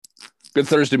Good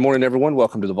Thursday morning, everyone.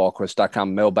 Welcome to the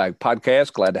VolQuest.com Mailbag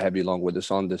Podcast. Glad to have you along with us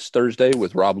on this Thursday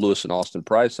with Rob Lewis and Austin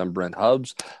Price. I'm Brent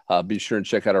Hubbs. Be sure and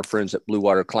check out our friends at Blue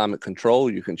Water Climate Control.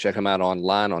 You can check them out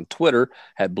online on Twitter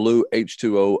at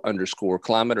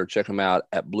BlueH2O_climate or check them out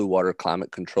at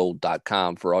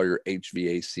BlueWaterClimateControl.com for all your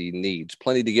HVAC needs.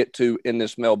 Plenty to get to in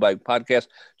this Mailbag Podcast.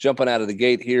 Jumping out of the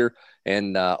gate here.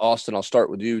 And Austin, I'll start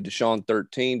with you. Deshaun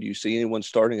 13. Do you see anyone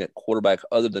starting at quarterback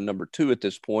other than number 2 at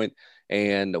this point?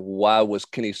 And why was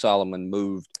Kenny Solomon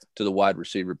moved to the wide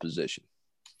receiver position?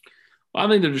 Well, I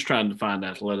think they're just trying to find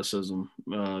athleticism,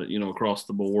 across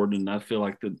the board. And I feel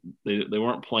like they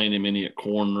weren't playing him any at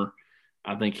corner.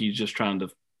 I think he's just trying to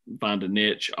find a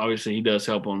niche. Obviously, he does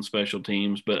help on special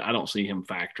teams, but I don't see him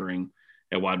factoring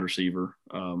at wide receiver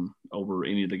over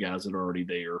any of the guys that are already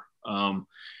there.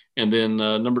 And then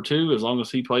number 2, as long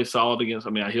as he plays solid against,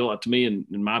 to me, in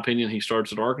my opinion, he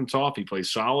starts at Arkansas. If he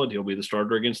plays solid, he'll be the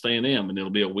starter against A&M, and it'll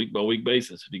be a week-by-week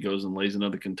basis. If he goes and lays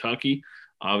another Kentucky,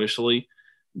 obviously,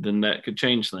 then that could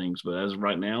change things. But as of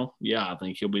right now, I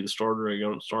think he'll be the starter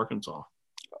against Arkansas.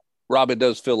 Rob, it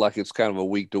does feel like it's kind of a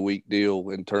week-to-week deal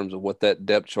in terms of what that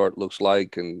depth chart looks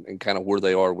like and kind of where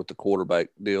they are with the quarterback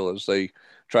deal as they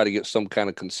try to get some kind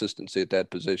of consistency at that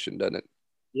position, doesn't it?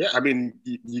 Yeah,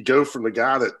 you go from the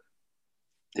guy that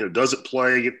doesn't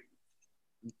play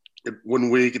 1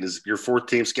 week and is your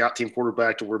 4th-team scout team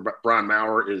quarterback to where Brian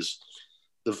Maurer is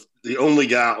the only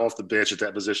guy off the bench at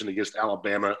that position against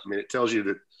Alabama. It tells you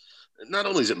that not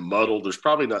only is it muddled, there's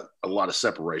probably not a lot of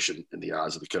separation in the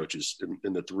eyes of the coaches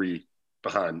in the 3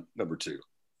 behind number 2.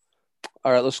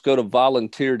 All right, let's go to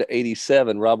volunteer to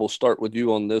 87. Rob, we'll start with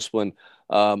you on this one.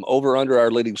 Over under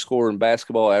our leading scorer in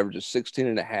basketball averages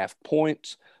 16.5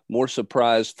 points. More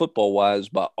surprised football-wise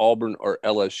by Auburn or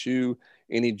LSU?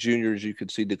 Any juniors you could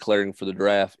see declaring for the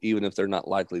draft, even if they're not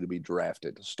likely to be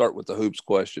drafted? Let's start with the hoops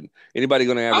question. Anybody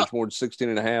going to average more than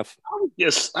 16.5?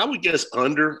 I would guess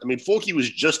under. Fulke was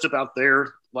just about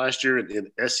there last year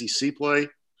in SEC play.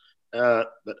 But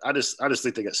I just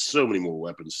think they got so many more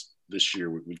weapons this year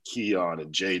with Keon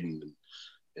and Jaden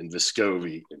and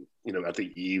Vescovi, and I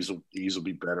think Eves will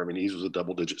be better. Eves was a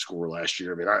double-digit scorer last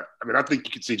year. I think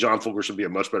you could see John Fulkerson be a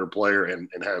much better player and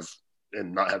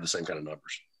not have the same kind of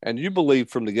numbers. And you believe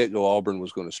from the get-go Auburn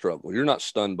was going to struggle. You're not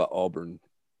stunned by Auburn.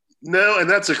 No, and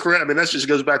that's a correct. That just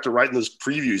goes back to writing those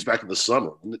previews back in the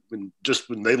summer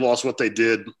when they lost what they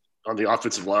did on the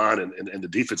offensive line and the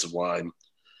defensive line,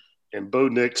 and Bo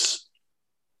Nix.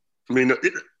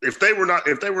 If they were not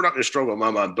going to struggle in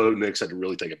my mind, Bo Nix had to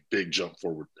really take a big jump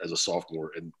forward as a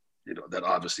sophomore, and that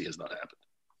obviously has not happened.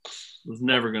 It was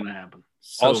never going to happen.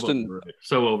 So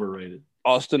overrated.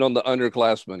 Austin on the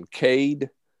underclassmen, Cade,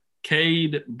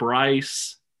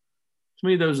 Bryce. To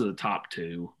me, those are the top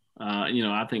 2.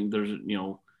 I think there's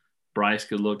Bryce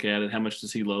could look at it. How much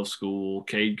does he love school?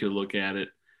 Cade could look at it.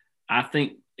 I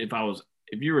think if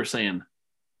you were saying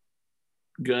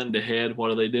gun to head, what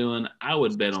are they doing? I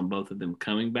would bet on both of them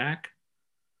coming back.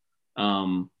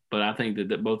 But I think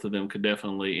that both of them could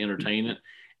definitely entertain it.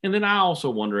 And then I also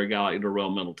wonder a guy like Darrell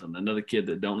Middleton, another kid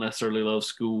that don't necessarily love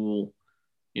school,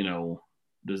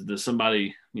 does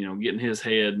somebody, get in his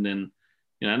head and then,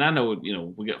 and I know,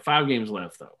 we got 5 games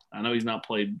left though. I know he's not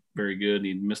played very good and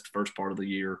he missed the first part of the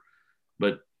year,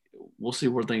 but we'll see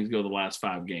where things go the last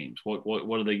 5 games. What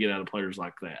do they get out of players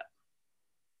like that?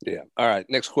 Yeah. All right.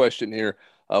 Next question here.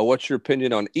 What's your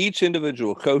opinion on each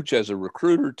individual coach as a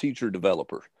recruiter, teacher,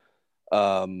 developer?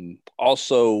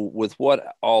 Also, with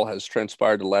what all has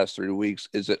transpired the last 3 weeks,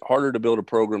 is it harder to build a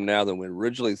program now than we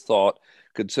originally thought,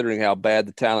 considering how bad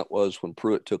the talent was when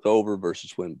Pruitt took over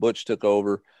versus when Butch took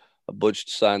over?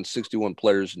 Butch signed 61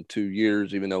 players in 2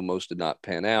 years, even though most did not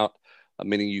pan out,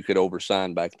 meaning you could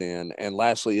oversign back then. And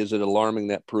lastly, is it alarming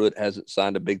that Pruitt hasn't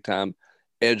signed a big-time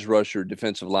edge rusher,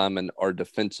 defensive lineman, or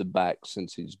defensive back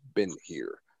since he's been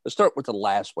here? Let's start with the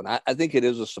last one. I think it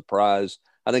is a surprise.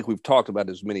 I think we've talked about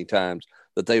this many times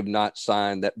that they've not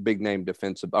signed that big-name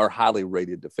defensive or highly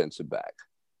rated defensive back.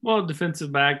 Well,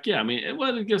 defensive back, yeah.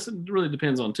 I guess it really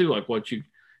depends on, too, like what you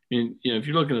 – if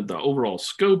you're looking at the overall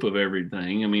scope of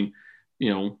everything,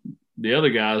 the other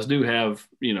guys do have,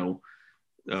 the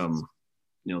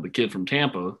kid from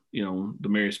Tampa,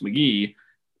 Demarius McGee,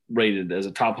 rated as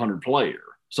a top 100 player.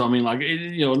 So,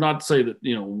 not to say that,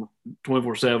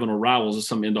 24/7 or Rivals is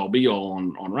some end-all be-all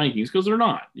on rankings, because they're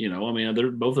not.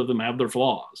 Both of them have their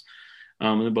flaws,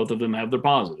 and then both of them have their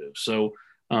positives. So,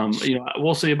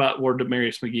 we'll see about where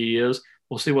Demarius McGee is.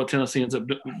 We'll see what Tennessee ends up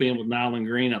being with Nyland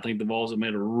Green. I think the Vols have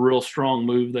made a real strong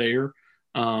move there.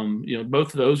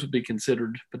 Both of those would be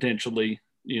considered potentially,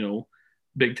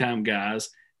 big-time guys.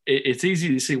 It's easy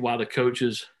to see why the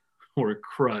coaches were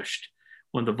crushed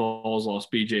when the Vols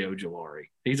lost B.J. Ojulari.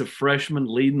 He's a freshman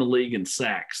leading the league in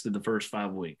sacks through the first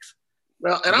 5 weeks.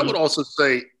 Well, and I would also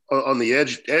say on the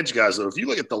edge guys, though, if you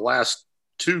look at the last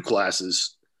 2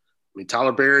 classes, I mean,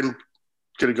 Tyler Barron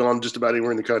could have gone just about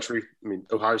anywhere in the country. I mean,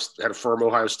 Ohio had a firm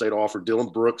Ohio State offer.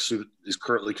 Dylan Brooks, who is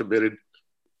currently committed.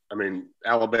 I mean,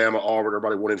 Alabama, Auburn,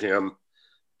 everybody wanted him.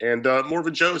 And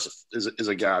Morven Joseph is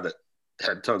a guy that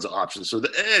had tons of options. So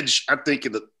the edge, I think,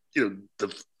 in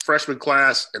the freshman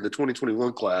class and the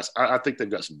 2021 class, I think they've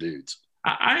got some dudes.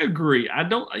 I agree.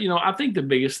 I think the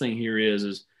biggest thing here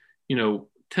is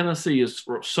Tennessee is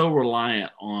so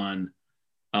reliant on,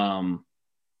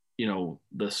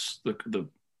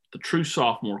 the true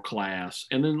sophomore class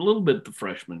and then a little bit the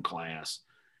freshman class.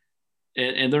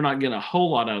 And they're not getting a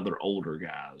whole lot out of their older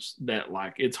guys that,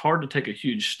 like, it's hard to take a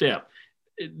huge step.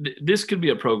 This could be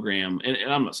a program, and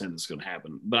I'm not saying this is going to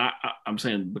happen, but I'm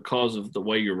saying because of the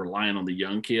way you're relying on the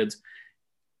young kids,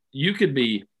 you could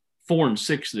be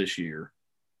 4-6 this year,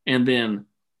 and then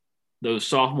those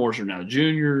sophomores are now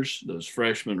juniors, those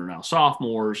freshmen are now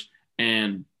sophomores,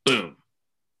 and boom,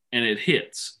 and it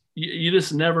hits. You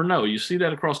just never know. You see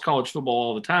that across college football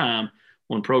all the time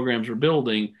when programs are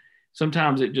building.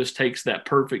 Sometimes it just takes that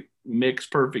perfect mix,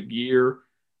 perfect year,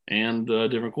 and a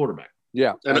different quarterback.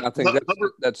 Yeah, and I think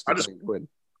that's the thing.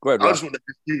 Go ahead, Rob. I just want to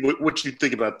ask you what you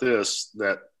think about this,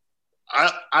 that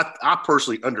I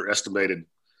personally underestimated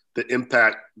the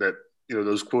impact that,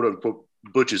 those quote-unquote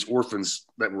Butch's orphans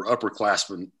that were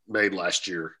upperclassmen made last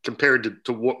year compared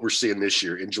to what we're seeing this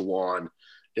year in Juwan,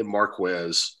 in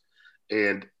Marquez.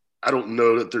 And I don't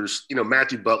know that there's,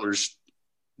 Matthew Butler's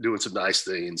doing some nice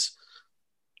things.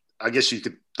 I guess you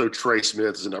could throw Trey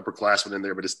Smith as an upperclassman in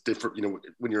there, but it's different,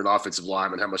 when you're an offensive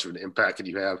lineman, how much of an impact can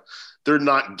you have? They're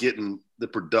not getting the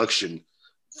production.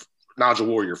 Nigel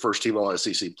Warrior, first team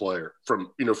All-SEC player,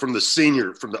 from the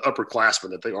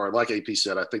upperclassmen that they are. Like AP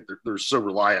said, I think they're so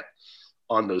reliant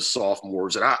on those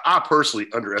sophomores. And I personally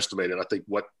underestimated, I think,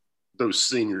 what those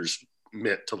seniors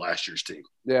meant to last year's team.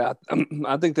 Yeah,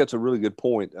 I think that's a really good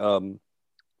point,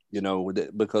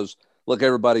 because – look,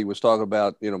 everybody was talking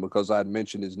about, because I had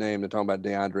mentioned his name, they're talking about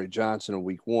DeAndre Johnson in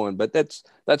week 1, but that's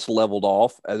leveled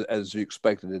off as you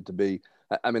expected it to be.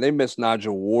 I mean, they missed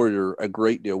Nigel Warrior a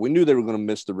great deal. We knew they were going to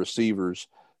miss the receivers,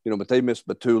 but they missed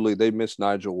Batuli. They missed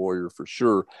Nigel Warrior for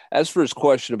sure. As for his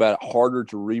question about it harder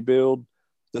to rebuild,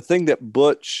 the thing that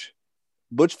Butch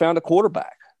found a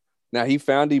quarterback. Now, he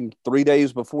found him 3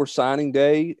 days before signing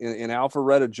day in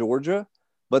Alpharetta, Georgia,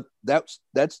 but that's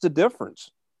the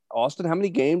difference. Austin, how many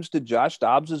games did Josh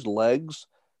Dobbs' legs?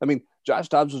 I mean, Josh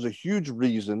Dobbs was a huge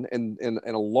reason and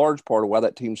a large part of why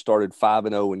that team started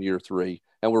 5-0 in year 3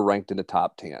 and were ranked in the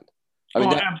top 10. I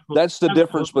mean, that's the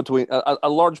difference between a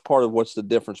large part of what's the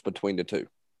difference between the two.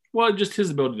 Well, just his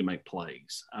ability to make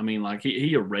plays. I mean, like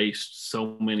he erased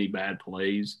so many bad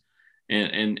plays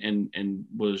and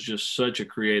was just such a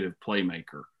creative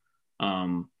playmaker.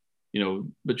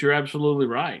 But you're absolutely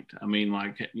right. I mean,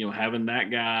 like, having that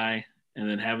guy and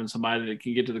then having somebody that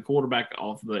can get to the quarterback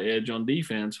off the edge on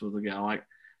defense with a guy like,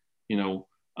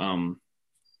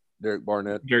 Derek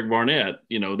Barnett,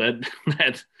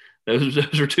 that those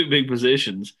are 2 big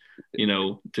positions, that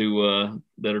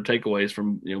are takeaways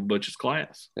from, Butch's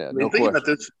class. Yeah, no think about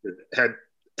this.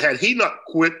 Had he not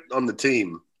quit on the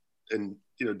team and,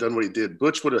 done what he did,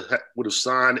 Butch would have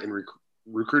signed and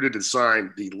recruited and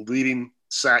signed the leading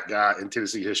sack guy in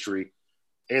Tennessee history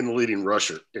and the leading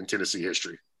rusher in Tennessee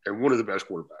history. And one of the best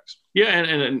quarterbacks. Yeah,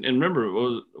 and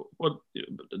remember,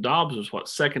 Dobbs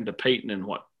was second to Peyton in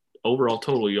overall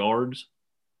total yards.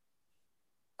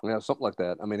 Yeah, something like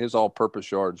that. I mean, his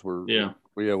all-purpose yards were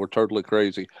totally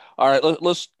crazy. All right,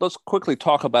 let's quickly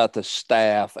talk about the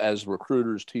staff as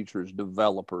recruiters, teachers,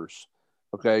 developers.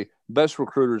 Okay, best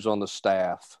recruiters on the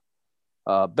staff.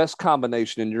 Best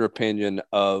combination, in your opinion,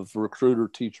 of recruiter,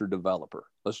 teacher, developer.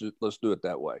 Let's do it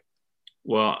that way.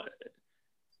 Well.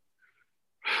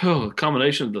 A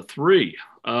combination of the 3.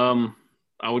 I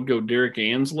would go Derek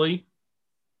Ansley.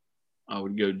 I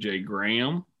would go Jay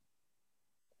Graham.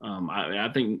 I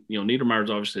think,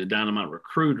 Niedermeyer's obviously a dynamite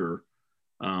recruiter.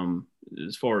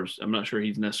 As far as, I'm not sure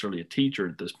he's necessarily a teacher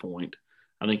at this point.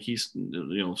 I think he's,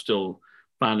 still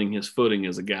finding his footing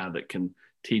as a guy that can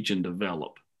teach and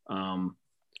develop. I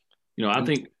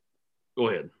think – go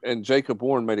ahead. And Jacob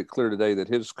Warren made it clear today that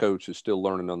his coach is still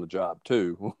learning on the job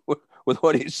too, with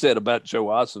what he said about Joe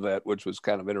Ossovet, which was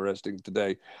kind of interesting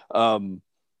today.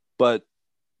 But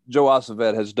Joe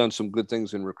Ossovet has done some good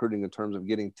things in recruiting in terms of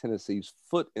getting Tennessee's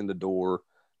foot in the door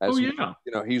Oh, yeah.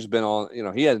 He's been on,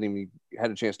 he hasn't even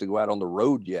had a chance to go out on the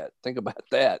road yet. Think about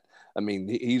that. I mean,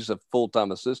 he's a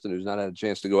full-time assistant who's not had a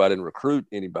chance to go out and recruit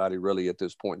anybody really at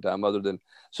this point in time, other than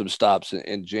some stops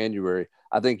in January.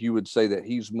 I think you would say that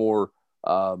he's more,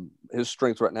 his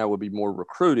strength right now would be more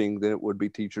recruiting than it would be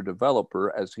teacher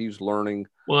developer, as he's learning.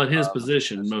 Well, at his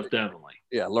position, most definitely.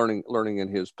 Yeah, learning in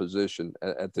his position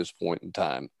at this point in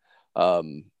time.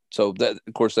 So that,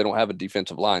 of course, they don't have a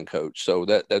defensive line coach. So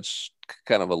that's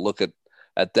kind of a look at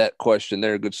that question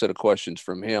there. A good set of questions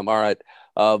from him. All right.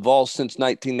 Vols, since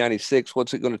 1996,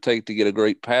 what's it going to take to get a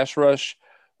great pass rush?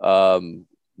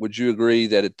 Would you agree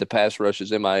that the pass rush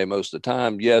is MIA most of the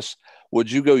time? Yes. Would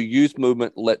you go youth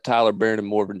movement, let Tyler Barron and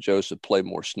Morvin Joseph play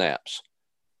more snaps?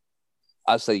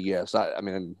 I say yes. I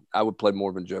mean, I would play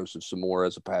Morvin Joseph some more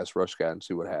as a pass rush guy and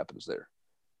see what happens there.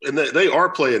 And they are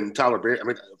playing Tyler Barron. I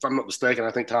mean, if I'm not mistaken,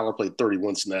 I think Tyler played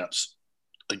 31 snaps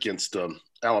against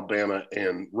Alabama,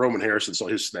 and Roman Harrison saw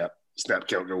his snap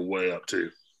count go way up too.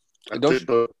 Both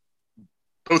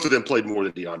of them played more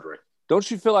than DeAndre. Don't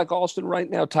you feel like, Austin, right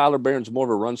now Tyler Barron's more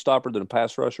of a run stopper than a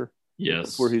pass rusher? Yes.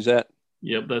 That's where he's at?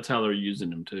 Yep, that's how they're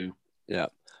using him too. Yeah.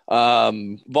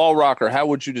 Vol Rocker, how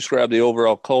would you describe the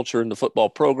overall culture in the football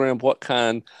program? What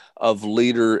kind of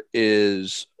leader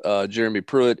is Jeremy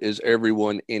Pruitt? Is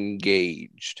everyone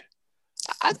engaged?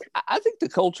 I think the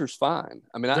culture's fine.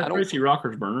 I mean, is that I don't. Tracy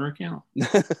Rocker's burner account?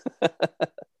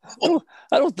 I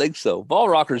don't think so. Vol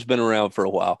Rocker's been around for a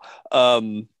while.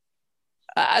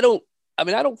 I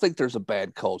don't think there's a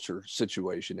bad culture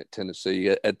situation at Tennessee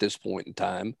at this point in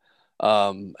time.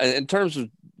 And in terms of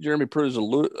Jeremy Pruitt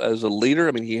as a leader,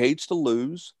 I mean, he hates to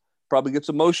lose, probably gets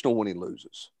emotional when he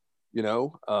loses,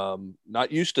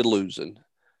 not used to losing.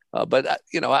 But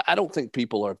I don't think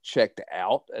people are checked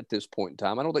out at this point in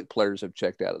time. I don't think players have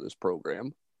checked out of this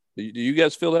program. Do you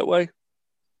guys feel that way?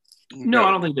 No,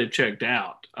 I don't think they've checked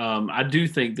out. I do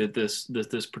think that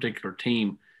this particular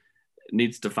team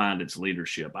needs to find its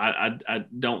leadership. I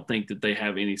don't think that they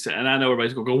have any. And I know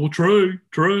everybody's going to go, well,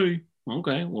 Trey.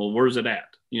 Okay, well, where's it at?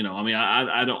 I mean,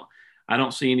 I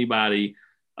don't see anybody,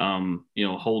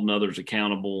 holding others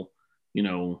accountable,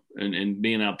 and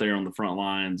being out there on the front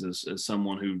lines as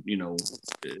someone who, is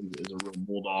a real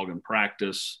bulldog in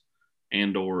practice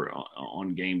and or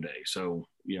on game day. So,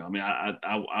 I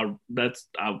mean, that's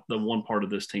the one part of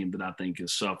this team that I think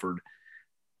has suffered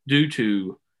due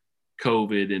to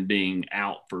COVID and being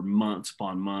out for months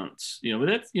upon months, but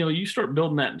that's, you start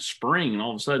building that in spring and all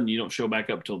of a sudden you don't show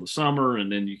back up till the summer,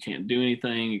 and then you can't do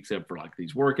anything except for like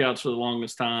these workouts for the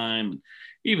longest time. And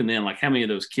even then, like, how many of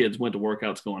those kids went to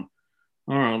workouts going,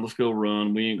 all right, let's go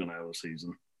run. We ain't going to have a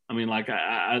season. I mean, like,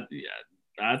 I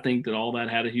think that all that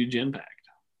had a huge impact.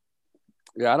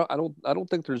 Yeah, I don't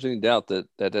think there's any doubt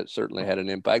that certainly had an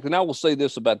impact. And I will say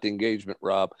this about the engagement,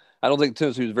 Rob. I don't think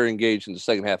Tennessee was very engaged in the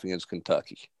second half against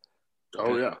Kentucky.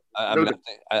 Oh yeah,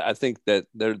 I think that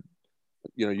they're,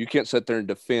 you can't sit there and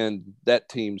defend that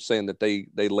team saying that they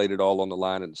laid it all on the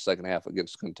line in the second half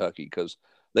against Kentucky, because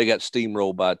they got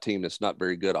steamrolled by a team that's not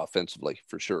very good offensively,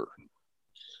 for sure.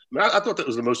 I thought that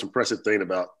was the most impressive thing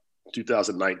about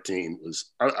 2019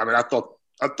 was, I thought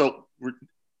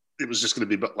it was just going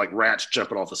to be like rats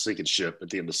jumping off a sinking ship at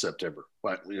the end of September.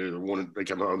 Like, they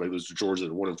come home, they lose to Georgia,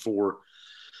 they're 1-4.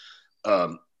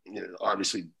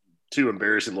 Obviously, 2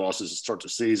 embarrassing losses to start the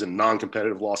season,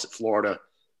 non-competitive loss at Florida.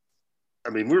 I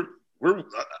mean,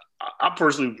 I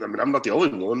personally, I'm not the only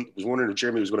one, was wondering if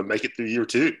Jeremy was going to make it through year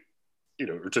 2,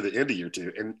 or to the end of year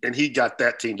 2. And he got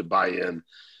that team to buy in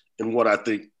what I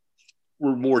think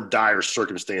were more dire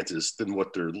circumstances than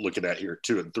what they're looking at here,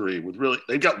 2 and 3.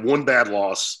 They've got one bad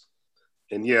loss,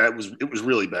 and yeah, it was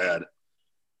really bad.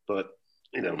 But,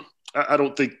 I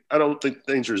don't think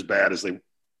things are as bad as they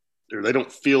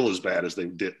don't feel as bad as they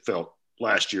felt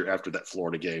last year after that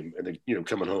Florida game, and then,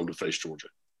 coming home to face Georgia.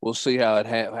 We'll see how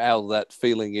that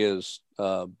feeling is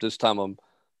this time of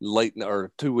late,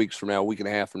 or 2 weeks from now, a week and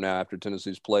a half from now, after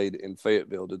Tennessee's played in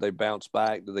Fayetteville. Did they bounce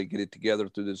back? Did they get it together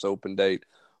through this open date?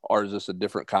 Or is this a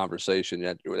different conversation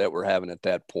that we're having at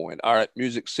that point? All right,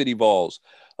 Music City Vols.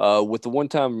 With the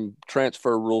one-time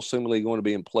transfer rule seemingly going to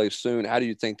be in place soon, how do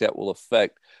you think that will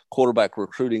affect quarterback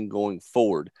recruiting going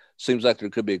forward? Seems like there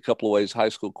could be a couple of ways high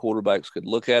school quarterbacks could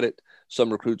look at it.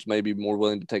 Some recruits may be more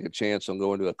willing to take a chance on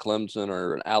going to a Clemson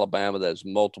or an Alabama that has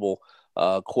multiple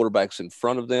quarterbacks in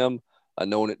front of them.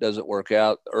 Knowing it doesn't work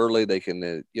out early, they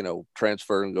can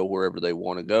transfer and go wherever they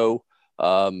want to go.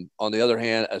 On the other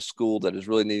hand, a school that is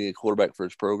really needing a quarterback for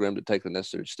its program to take the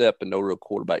necessary step and no real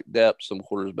quarterback depth, some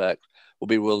quarterbacks will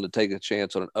be willing to take a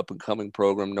chance on an up-and-coming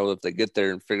program, know that if they get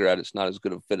there and figure out it's not as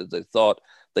good of a fit as they thought,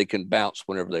 they can bounce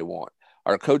whenever they want.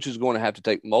 Are coaches going to have to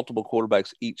take multiple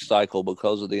quarterbacks each cycle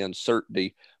because of the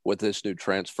uncertainty with this new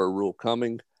transfer rule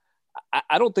coming?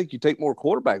 I don't think you take more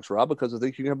quarterbacks, Rob, because I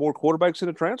think you can have more quarterbacks in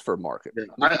the transfer market.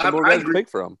 Yeah. More guys to pick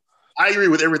from. I agree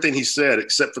with everything he said,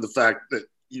 except for the fact that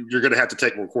you're going to have to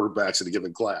take more quarterbacks in a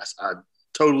given class. I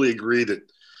totally agree that,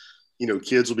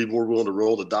 kids will be more willing to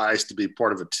roll the dice to be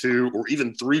part of a 2 or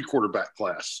even 3 quarterback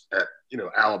class at,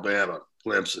 Alabama,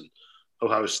 Clemson,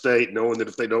 Ohio State, knowing that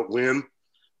if they don't win,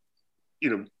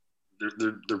 they're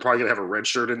probably going to have a red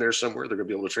shirt in there somewhere. They're going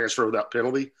to be able to transfer without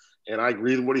penalty. And I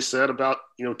agree with what he said about,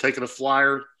 taking a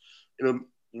flyer.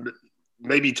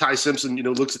 Maybe Ty Simpson,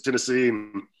 looks at Tennessee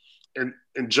and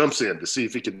jumps in to see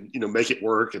if he can, make it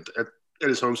work at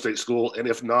his home state school. And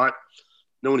if not,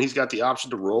 knowing he's got the option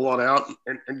to roll on out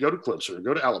and go to Clemson or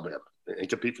go to Alabama and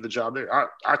compete for the job there.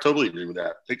 I totally agree with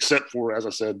that, except for, as I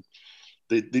said,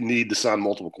 they need to sign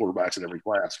multiple quarterbacks in every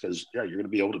class because, you're going to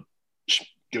be able to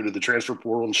go to the transfer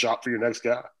portal and shop for your next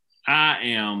guy. I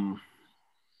am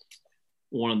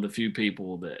one of the few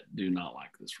people that do not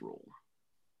like this rule.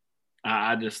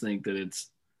 I just think that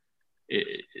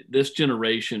this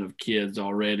generation of kids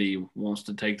already wants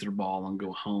to take their ball and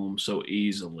go home so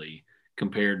easily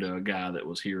compared to a guy that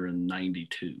was here in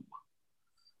 92.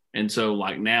 And so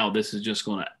now this is just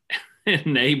going to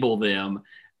enable them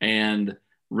and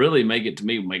really make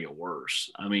it worse.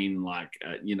 I mean,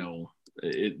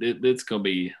 it's going to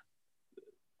be,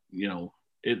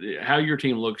 how your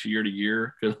team looks year to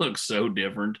year, it looks so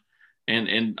different.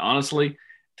 And honestly,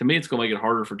 to me, it's going to make it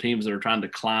harder for teams that are trying to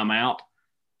climb out,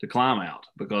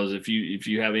 because if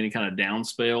you have any kind of down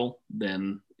spell,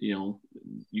 then,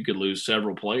 you could lose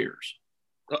several players.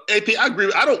 AP, I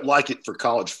agree. I don't like it for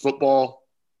college football.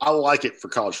 I like it for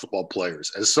college football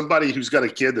players. As somebody who's got a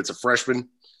kid that's a freshman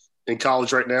in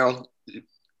college right now,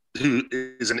 who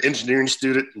is an engineering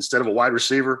student instead of a wide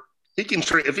receiver, he can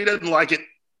if he doesn't like it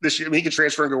this year, he can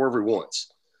transfer and go wherever he wants.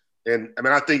 And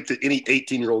I think that any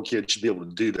 18-year-old kid should be able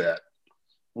to do that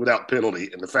without penalty.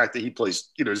 And the fact that he plays,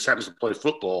 just happens to play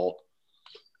football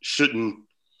shouldn't,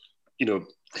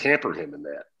 hamper him in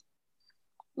that.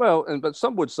 Well, but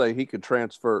some would say he could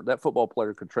transfer. That football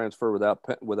player could transfer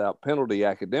without penalty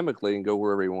academically and go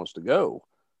wherever he wants to go.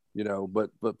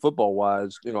 But football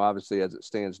wise, obviously as it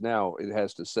stands now, it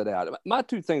has to sit out. My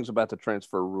 2 things about the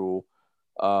transfer rule,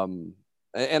 and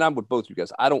I'm with both you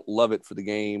guys. I don't love it for the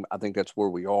game. I think that's where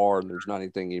we are, and there's not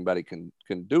anything anybody can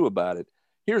do about it.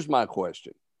 Here's my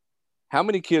question: how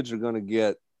many kids are going to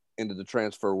get into the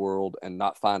transfer world and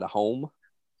not find a home?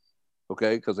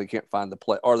 Okay, because they can't find the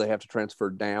play, or they have to transfer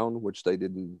down, which they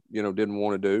didn't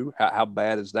want to do. How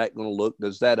bad is that going to look?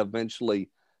 Does that eventually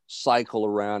cycle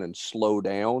around and slow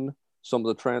down some of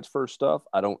the transfer stuff?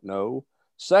 I don't know.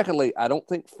 Secondly, I don't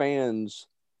think fans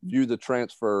view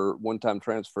the one-time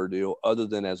transfer deal other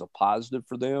than as a positive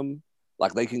for them.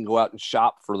 Like they can go out and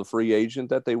shop for the free agent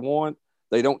that they want.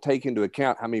 They don't take into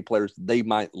account how many players they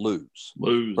might lose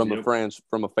from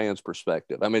a fan's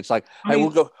perspective. I mean, it's like, hey,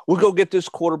 we'll go get this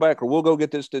quarterback, or we'll go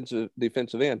get this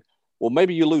defensive end. Well,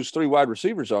 maybe you lose 3 wide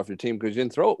receivers off your team because you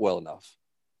didn't throw it well enough.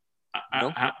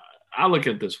 I look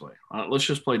at it this way. Let's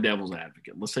just play devil's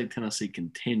advocate. Let's say Tennessee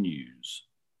continues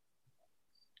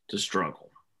to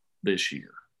struggle this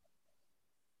year.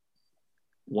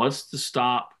 What's to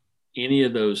stop any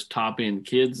of those top-end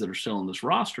kids that are still on this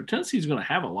roster? Tennessee's going to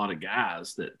have a lot of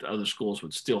guys that other schools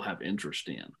would still have interest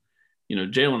in.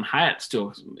 Jalen Hyatt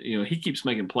still, he keeps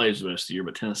making plays the rest of the year,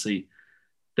 but Tennessee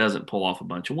doesn't pull off a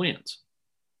bunch of wins.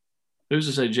 Who's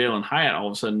to say Jalen Hyatt all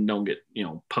of a sudden don't get,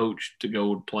 poached to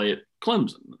go play at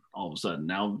Clemson all of a sudden?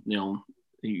 Now,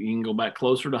 he can go back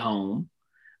closer to home.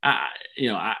 I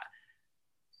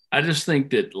just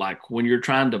think that, when you're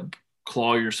trying to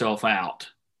claw yourself out,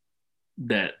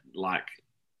 that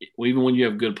even when you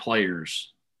have good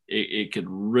players, it could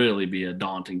really be a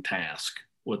daunting task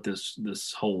with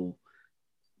this whole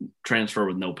transfer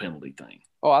with no penalty thing.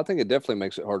 Oh, I think it definitely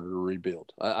makes it harder to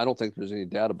rebuild. I don't think there's any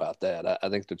doubt about that. I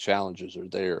think the challenges are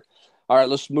there. All right,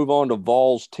 let's move on to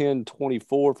Vols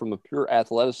 10-24. From a pure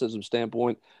athleticism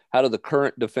standpoint, how do the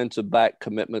current defensive back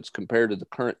commitments compare to the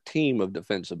current team of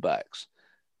defensive backs?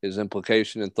 His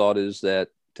implication and thought is that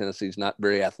Tennessee's not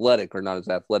very athletic, or not as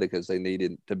athletic as they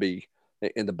needed to be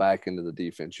in the back end of the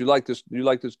defense. You like this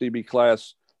DB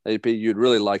class, AP? You'd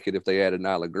really like it if they added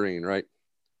Nyla Green, right?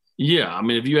 Yeah, I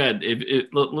mean,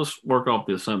 let's work off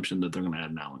the assumption that they're going to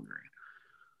add Nyla Green.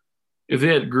 If they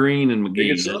had Green and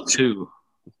McGee, too,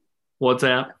 what's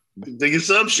that? Big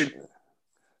assumption.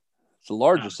 It's a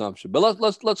large assumption, but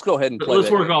let's go ahead and play.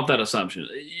 Let's work off that assumption.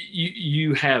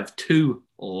 You have 2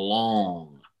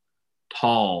 long,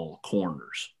 tall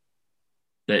corners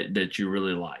that you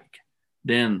really like.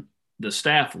 Then the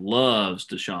staff loves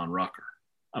Deshaun Rucker.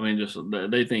 I mean, just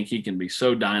they think he can be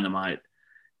so dynamite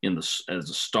as a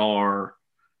star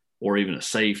or even a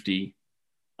safety.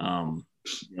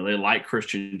 They like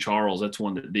Christian Charles. That's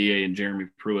one that DA and Jeremy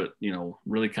Pruitt,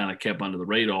 really kind of kept under the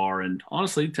radar. And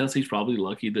honestly, Tennessee's probably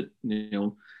lucky that,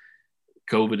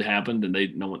 COVID happened and he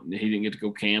didn't get to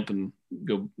go camp and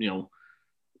go,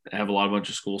 have a bunch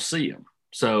of schools see him.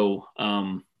 So,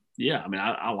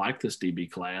 I like this DB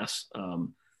class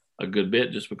a good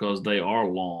bit just because they are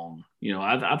long.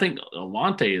 I think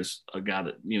Alontae is a guy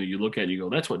that, you look at and you go,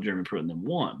 that's what Jeremy Pruitt and them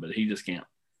want, but he just can't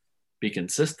be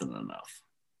consistent enough.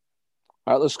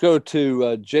 All right, let's go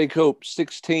to Jacob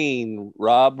 16.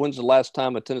 Rob, when's the last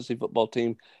time a Tennessee football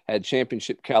team had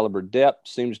championship caliber depth?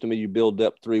 Seems to me you build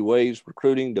depth three ways: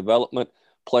 recruiting, development,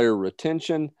 player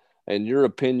retention. In your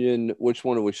opinion, which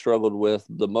one have we struggled with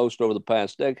the most over the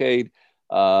past decade?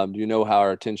 Do you know how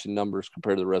our retention numbers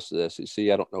compare to the rest of the SEC?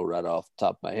 I don't know right off the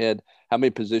top of my head. How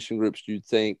many position groups do you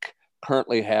think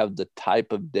currently have the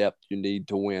type of depth you need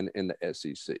to win in the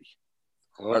SEC?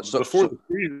 Before the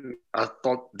season, I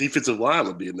thought defensive line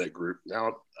would be in that group.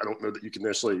 Now, I don't know that you can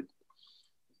necessarily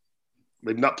 –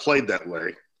 they've not played that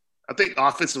way. I think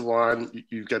offensive line,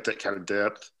 you've got that kind of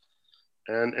depth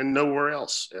and nowhere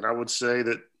else. And I would say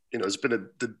that, it's been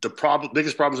the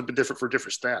biggest problems have been different for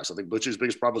different staffs. I think Butch's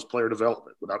biggest problem was player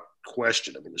development, without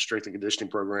question. I mean, the strength and conditioning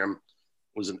program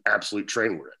was an absolute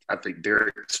train wreck. I think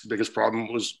Derek's biggest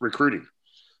problem was recruiting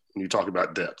when you talk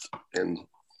about depth. And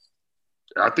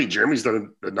I think Jeremy's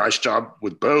done a nice job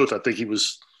with both. I think he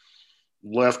was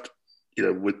left,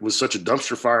 with such a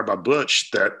dumpster fire by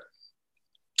Butch that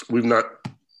we've not,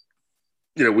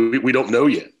 we don't know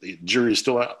yet. The jury is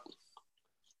still out.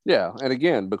 Yeah, and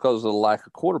again, because of the lack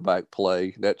of quarterback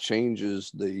play, that changes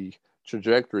the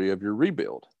trajectory of your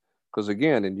rebuild. Because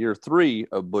again, in year 3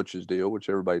 of Butch's deal, which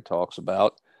everybody talks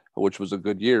about, which was a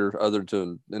good year,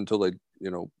 until they,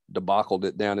 debacled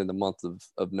it down in the month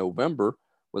of November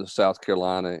with South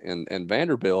Carolina and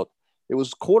Vanderbilt, it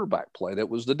was quarterback play that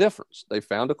was the difference. They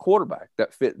found a quarterback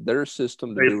that fit their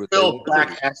system to do what they fell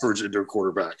backwards into their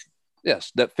quarterback.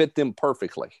 Yes, that fit them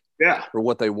perfectly. Yeah, for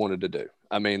what they wanted to do.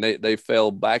 I mean, they fell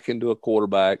back into a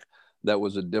quarterback that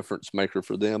was a difference maker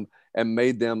for them and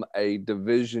made them a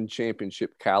division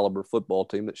championship caliber football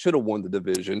team that should have won the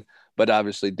division, but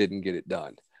obviously didn't get it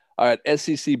done. All right,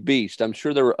 SEC Beast. I'm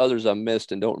sure there were others I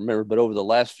missed and don't remember, but over the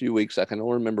last few weeks, I can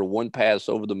only remember one pass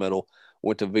over the middle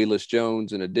went to Velus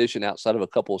Jones. In addition, outside of a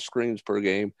couple of screens per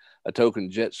game, a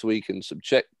token jet sweep and some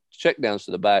check downs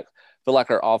to the back, feel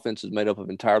like our offense is made up of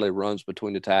entirely runs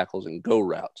between the tackles and go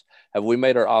routes. Have we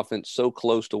made our offense so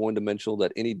close to one-dimensional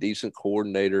that any decent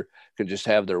coordinator can just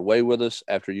have their way with us?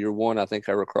 After year 1, I think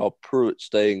I recall Pruitt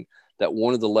saying that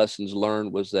one of the lessons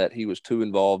learned was that he was too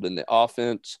involved in the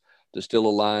offense to steal a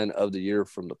line of the year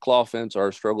from the Clawfence.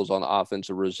 Our struggles on offense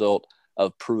are a result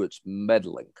of Pruitt's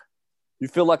meddling. You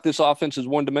feel like this offense is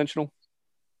one-dimensional?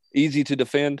 Easy to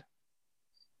defend?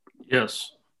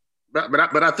 Yes.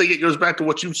 But I think it goes back to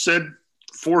what you've said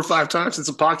 4 or 5 times since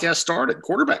the podcast started: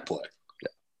 quarterback play.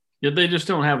 Yeah, they just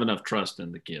don't have enough trust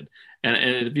in the kid. And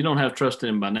if you don't have trust in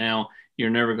him by now, you're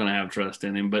never going to have trust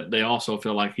in him. But they also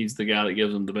feel like he's the guy that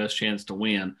gives them the best chance to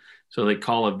win. So they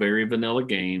call a very vanilla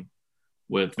game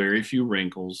with very few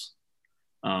wrinkles,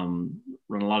 run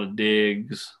a lot of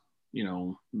digs.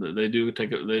 They do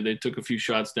they took a few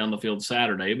shots down the field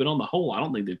Saturday, but on the whole, I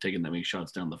don't think they've taken that many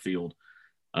shots down the field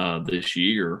this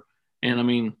year. And I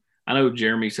mean, I know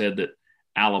Jeremy said that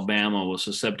Alabama was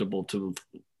susceptible to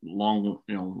long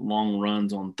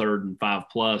runs on 3rd and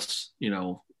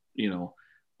 5+,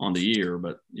 on the year,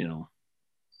 but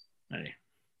hey,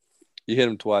 you hit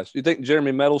him twice. You think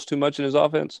Jeremy meddles too much in his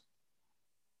offense?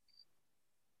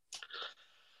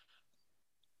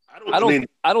 I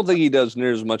don't think he does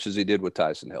near as much as he did with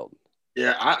Tyson Helton.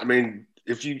 Yeah, I mean,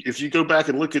 if you go back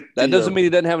and look at that, doesn't mean he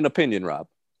doesn't have an opinion, Rob.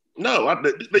 No,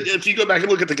 but if you go back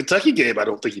and look at the Kentucky game, I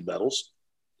don't think he meddles.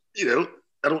 I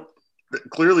don't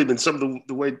clearly been some of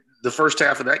the way the first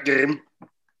half of that game,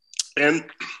 and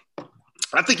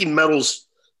I think he meddles.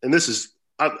 And this is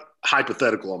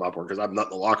hypothetical on my part because I'm not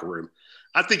in the locker room.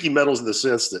 I think he meddles in the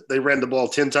sense that they ran the ball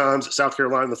 10 times at South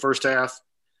Carolina in the first half,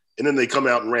 and then they come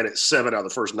out and ran it 7 out of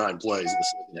the first 9 plays in the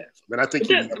second half. I mean, I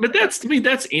think but that's to me,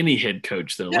 that's any head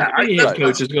coach though. Yeah, any head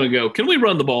coach is going to go, can we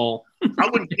run the ball? I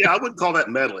wouldn't call that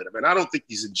meddling. I mean, I don't think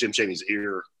he's in Jim Chaney's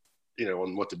ear,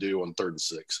 on what to do on 3rd and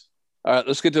 6. All right,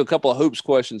 let's get to a couple of hoops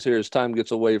questions here as time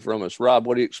gets away from us. Rob,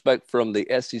 what do you expect from the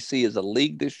SEC as a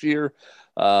league this year?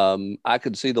 I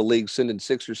could see the league sending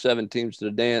 6 or 7 teams to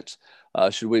the dance.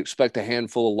 Should we expect a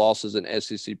handful of losses in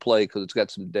SEC play because it's got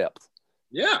some depth?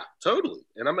 Yeah, totally.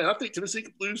 And I mean, I think Tennessee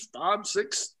could lose 5,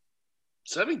 6,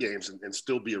 7 games and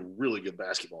still be a really good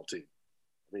basketball team.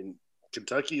 I mean,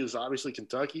 Kentucky is obviously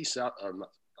Kentucky. Not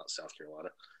South Carolina.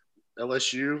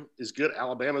 LSU is good.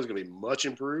 Alabama is going to be much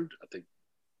improved. I think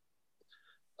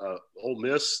Ole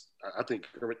Miss. I think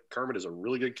Kermit is a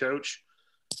really good coach.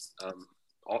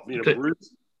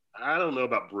 Bruce. I don't know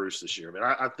about Bruce this year, but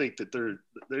I think that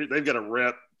they've got a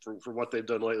rep for what they've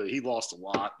done lately. He lost a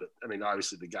lot, but I mean,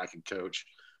 obviously the guy can coach.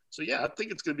 So yeah, I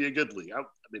think it's going to be a good league.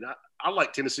 I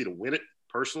like Tennessee to win it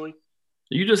personally.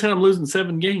 You just had them losing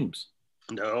 7 games.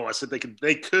 No, I said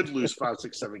they could lose 5,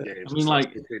 6, 7 games. I mean,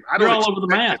 you're all over the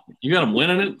map. You got them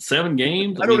winning it 7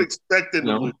 games. I don't expect them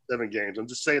to lose 7 games. I'm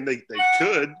just saying they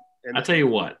could. And I tell you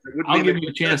what, I'll give you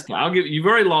a chance to. You've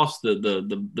already lost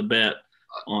the bet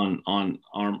on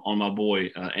my boy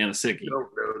Anasicki. Don't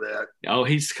know that. Oh,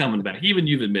 he's coming back. Even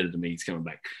you've admitted to me he's coming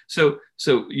back. So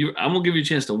I'm gonna give you a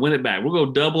chance to win it back. We'll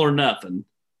go double or nothing.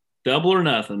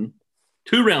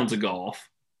 2 rounds of golf.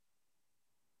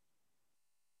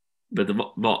 But the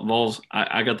Vols,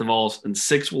 I got the Vols in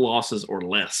 6 losses or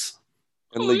less.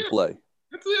 And league play.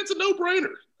 That's a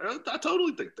no-brainer. I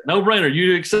totally think that. No-brainer.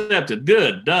 You accepted.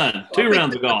 Good. Done. 2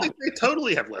 rounds of golf. I think they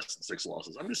totally have less than 6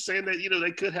 losses. I'm just saying that,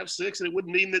 they could have 6, and it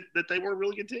wouldn't mean that they weren't a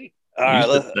really good team. All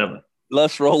right,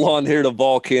 let's roll on here to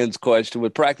Volkin's question.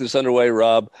 With practice underway,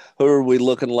 Rob, who are we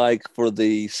looking like for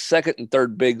the second and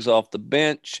third bigs off the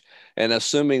bench? And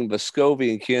assuming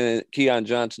Vescovi and Keon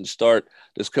Johnson start,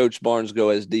 does Coach Barnes go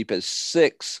as deep as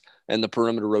 6 in the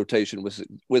perimeter rotation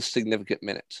with significant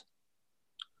minutes?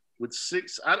 With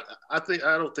 6, I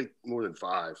don't think more than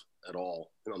 5 at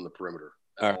all on the perimeter.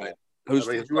 All right.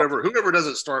 Whoever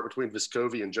doesn't start between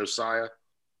Vescovi and Josiah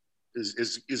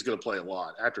is going to play a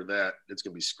lot. After that, it's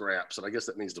going to be scraps, and I guess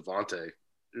that means Devontae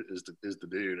is the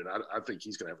dude, and I think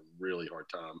he's going to have a really hard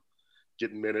time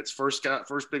getting minutes. First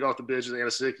big off the bench is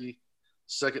Anasicki.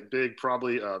 Second big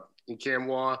probably in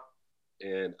Camwa,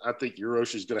 and I think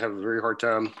Urosh is going to have a very hard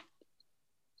time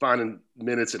finding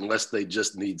minutes unless they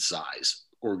just need size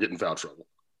or get in foul trouble.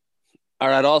 All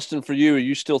right, Austin, for you, are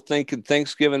you still thinking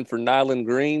Thanksgiving for Nyland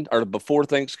Green or before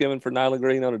Thanksgiving for Nyland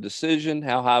Green on a decision?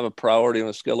 How high of a priority on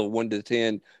a scale of 1 to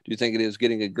 10 do you think it is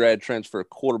getting a grad transfer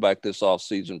quarterback this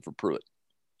offseason for Pruitt?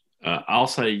 I'll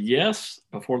say yes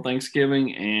before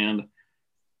Thanksgiving. And,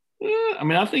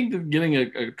 I think that getting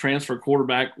a transfer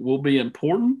quarterback will be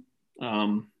important,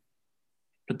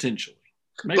 potentially.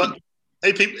 Maybe. But,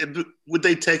 hey, people, would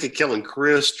they take a Kellen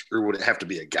Christ or would it have to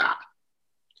be a guy?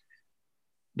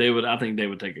 I think they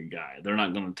would take a guy. They're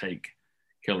not going to take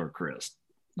Keller Christ.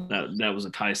 That was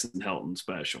a Tyson Helton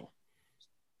special.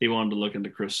 He wanted to look into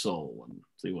Chris Soule and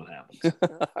see what happens.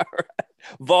 All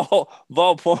right.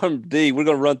 Vol Farm D, we're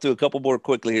going to run through a couple more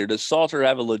quickly here. Does Salter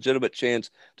have a legitimate chance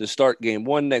to start game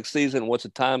 1 next season? What's the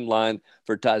timeline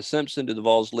for Ty Simpson to the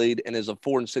Vols lead? And is a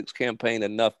 4-6 campaign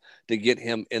enough to get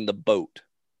him in the boat?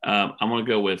 I'm going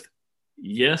to go with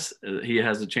yes, he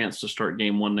has a chance to start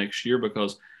game 1 next year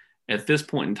because at this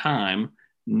point in time,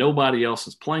 nobody else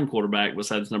is playing quarterback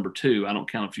besides number 2. I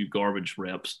don't count a few garbage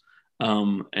reps.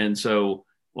 And so,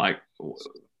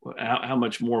 how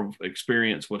much more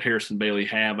experience would Harrison Bailey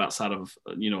have outside of,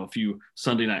 a few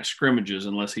Sunday night scrimmages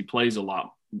unless he plays a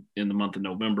lot in the month of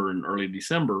November and early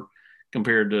December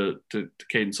compared to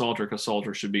Caden Salter, because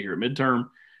Salter should be here at midterm.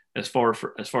 As far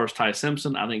as Ty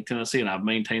Simpson, I think Tennessee, and I've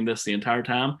maintained this the entire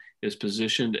time, is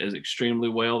positioned as extremely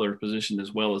well. They're positioned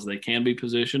as well as they can be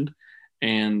positioned.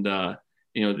 And,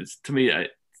 it's, to me,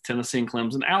 Tennessee and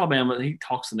Clemson. Alabama, he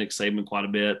talks to Nick Saban quite a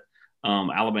bit.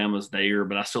 Alabama's there,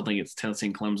 but I still think it's Tennessee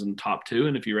and Clemson top 2.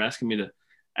 And if you're asking me to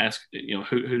ask,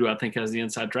 who do I think has the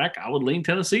inside track, I would lean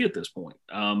Tennessee at this point.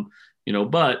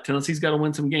 But Tennessee's got to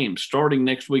win some games starting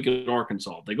next week at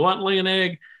Arkansas. If they go out and lay an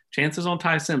egg, chances on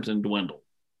Ty Simpson dwindle.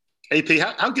 AP,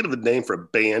 how good of a name for a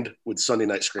band would Sunday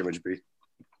night scrimmage be?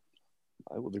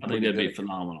 I think that'd be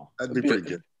phenomenal. That'd be pretty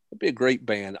good. It'd be a great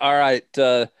band. All right.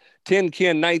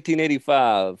 10-Ken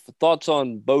 1985. Thoughts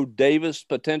on Bo Davis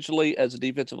potentially as a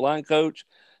defensive line coach?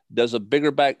 Does a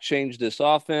bigger back change this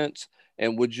offense?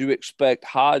 And would you expect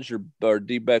Hodge or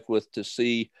D. Beckwith to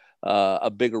see a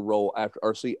bigger role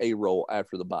see a role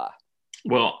after the bye?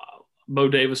 Well, Bo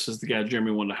Davis is the guy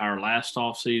Jeremy wanted to hire last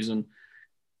offseason.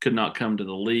 Could not come to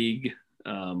the league.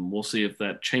 We'll see if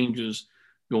that changes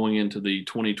going into the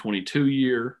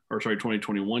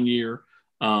 2021 year.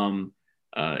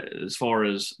 As far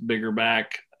as bigger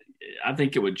back, I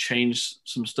think it would change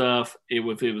some stuff.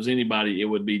 If it was anybody, it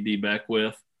would be D.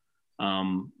 Beckwith.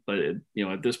 But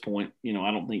at this point,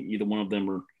 I don't think either one of them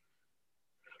are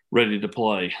ready to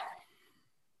play.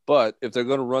 But if they're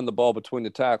going to run the ball between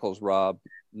the tackles, Rob,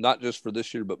 not just for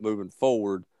this year, but moving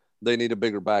forward, they need a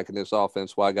bigger back in this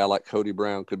offense. Why a guy like Cody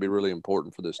Brown could be really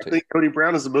important for this team. I think Cody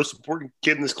Brown is the most important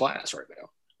kid in this class right now.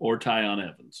 Or Tyon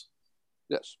Evans.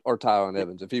 Yes, or Tyon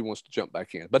Evans if he wants to jump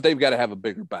back in. But they've got to have a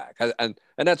bigger back. And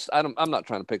that's I'm not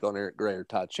trying to pick on Eric Gray or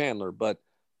Ty Chandler, but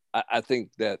I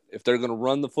think that if they're going to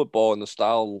run the football in the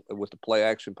style with the play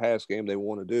action pass game they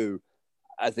want to do,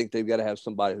 I think they've got to have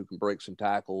somebody who can break some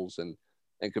tackles and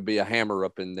could be a hammer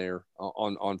up in there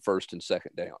on first and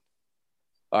second down.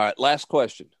 All right, last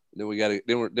question. Then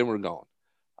we're gone.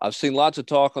 I've seen lots of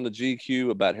talk on the GQ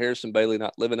about Harrison Bailey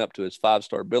not living up to his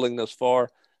 5-star billing thus far.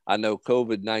 I know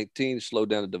COVID-19 slowed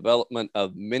down the development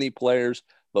of many players,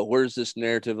 but where's this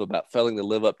narrative about failing to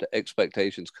live up to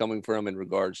expectations coming from in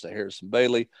regards to Harrison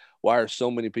Bailey? Why are so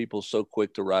many people so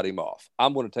quick to write him off?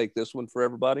 I'm going to take this one for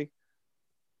everybody.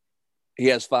 He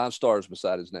has 5 stars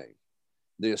beside his name.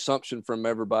 The assumption from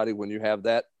everybody when you have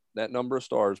that number of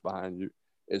stars behind you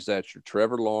is that you're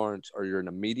Trevor Lawrence or you're an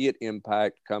immediate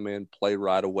impact, come in, play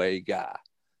right away guy.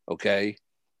 Okay.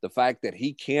 The fact that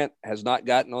he has not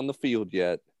gotten on the field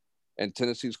yet, and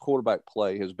Tennessee's quarterback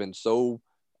play has been so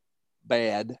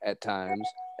bad at times,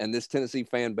 and this Tennessee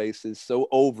fan base is so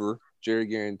over Jerry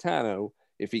Garantano.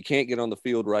 If he can't get on the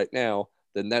field right now,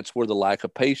 then that's where the lack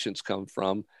of patience comes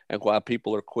from, and why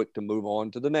people are quick to move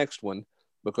on to the next one,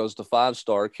 because the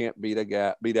 5-star can't beat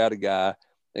out a guy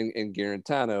in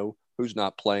Garantano who's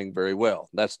not playing very well.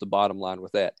 That's the bottom line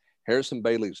with that. Harrison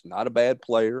Bailey's not a bad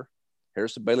player.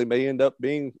 Harrison Bailey may end up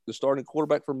being the starting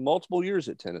quarterback for multiple years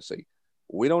at Tennessee.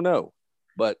 We don't know,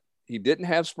 but he didn't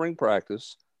have spring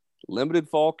practice, limited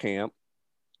fall camp,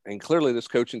 and clearly this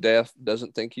coaching staff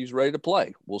doesn't think he's ready to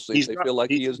play. We'll see if they feel like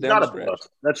he is down the stretch.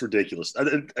 That's ridiculous.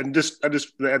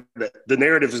 The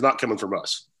narrative is not coming from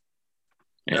us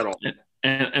at all.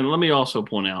 And let me also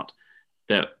point out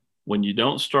that when you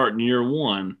don't start in year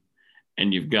one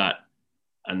and you've got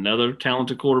another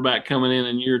talented quarterback coming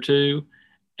in year two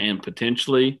and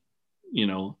potentially,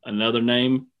 another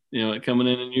name, coming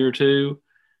in year two,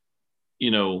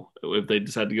 if they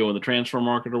decide to go in the transfer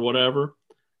market or whatever,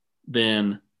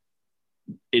 then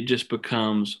it just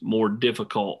becomes more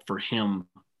difficult for him.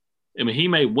 I mean, he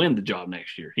may win the job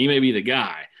next year. He may be the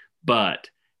guy, but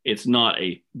it's not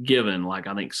a given like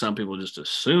I think some people just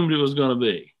assumed it was going to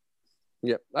be.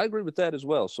 Yeah, I agree with that as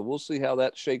well. So we'll see how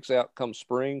that shakes out come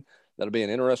spring. That'll be an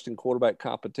interesting quarterback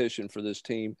competition for this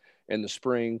team in the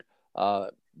spring.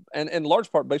 And in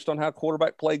large part based on how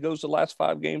quarterback play goes the last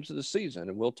 5 games of the season.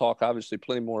 And we'll talk obviously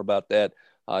plenty more about that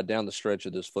down the stretch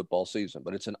of this football season.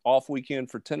 But it's an off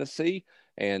weekend for Tennessee,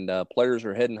 and players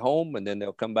are heading home, and then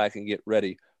they'll come back and get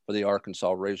ready for the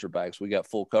Arkansas Razorbacks. We got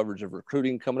full coverage of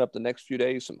recruiting coming up the next few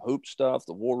days, some hoop stuff,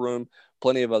 the war room,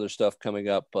 plenty of other stuff coming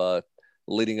up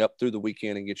leading up through the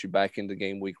weekend and get you back into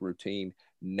game week routine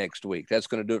next week. That's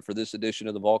going to do it for this edition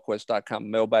of the VolQuest.com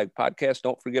Mailbag Podcast.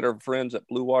 Don't forget our friends at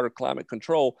Blue Water Climate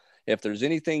Control. If there's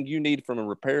anything you need from a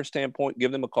repair standpoint,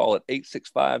 give them a call at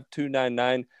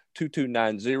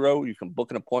 865-299-2290. You can book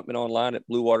an appointment online at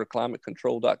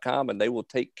bluewaterclimatecontrol.com, and they will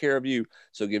take care of you.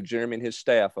 So give Jeremy and his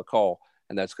staff a call.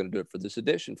 And that's going to do it for this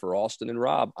edition. For Austin and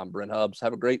Rob, I'm Brent Hubbs.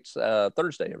 Have a great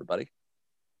Thursday, everybody.